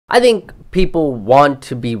I think people want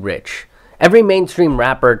to be rich. Every mainstream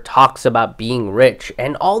rapper talks about being rich,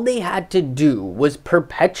 and all they had to do was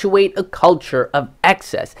perpetuate a culture of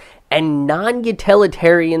excess and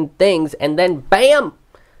non-utilitarian things, and then bam!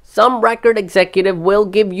 Some record executive will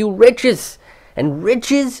give you riches. And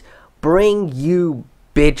riches bring you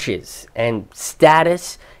bitches and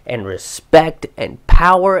status and respect and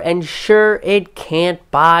power. And sure, it can't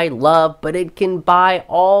buy love, but it can buy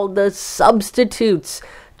all the substitutes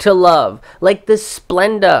to love, like the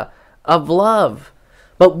splendor of love.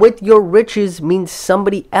 But with your riches means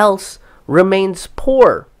somebody else remains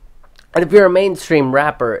poor. And if you're a mainstream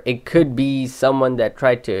rapper, it could be someone that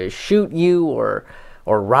tried to shoot you or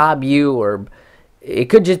rob you, or it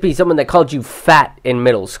could just be someone that called you fat in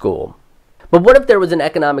middle school. But what if there was an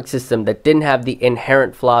economic system that didn't have the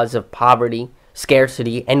inherent flaws of poverty,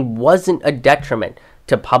 scarcity, and wasn't a detriment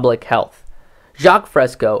to public health? Jacques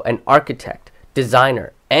Fresco, an architect,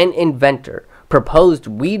 designer, and inventor, proposed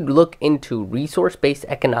we'd look into resource-based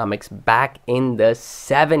economics back in the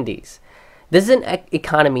 70s. This is an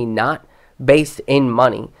economy not based in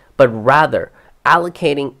money, but rather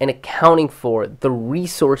allocating and accounting for the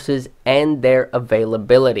resources and their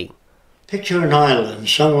availability. Picture an island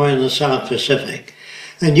somewhere in the South Pacific,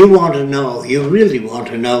 and you really want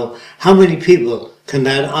to know how many people can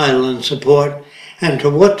that island support, and to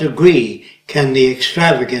what degree can the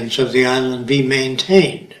extravagance of the island be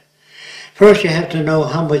maintained. First, you have to know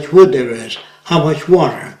how much wood there is, how much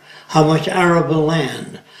water, how much arable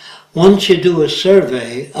land. Once you do a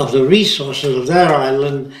survey of the resources of that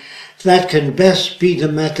island, that can best be the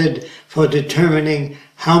method for determining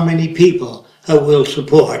how many people it will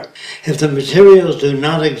support. If the materials do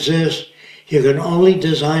not exist, you can only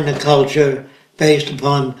design a culture based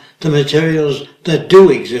upon the materials that do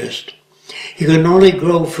exist. You can only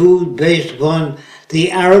grow food based upon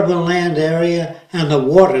the arable land area and the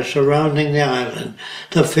water surrounding the island,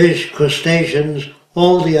 the fish, crustaceans,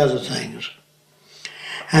 all the other things.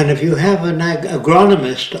 And if you have an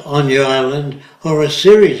agronomist on your island, or a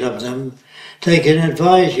series of them, they can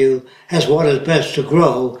advise you as what is best to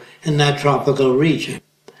grow in that tropical region.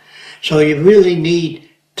 So you really need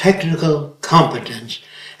technical competence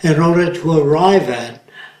in order to arrive at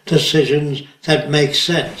decisions that make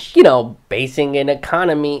sense. Basing an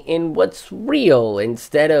economy in what's real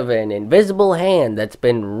instead of an invisible hand that's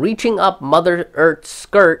been reaching up Mother Earth's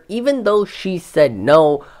skirt, even though she said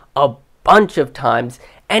no a bunch of times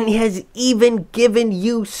and has even given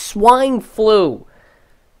you swine flu.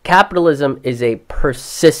 Capitalism is a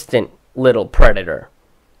persistent little predator.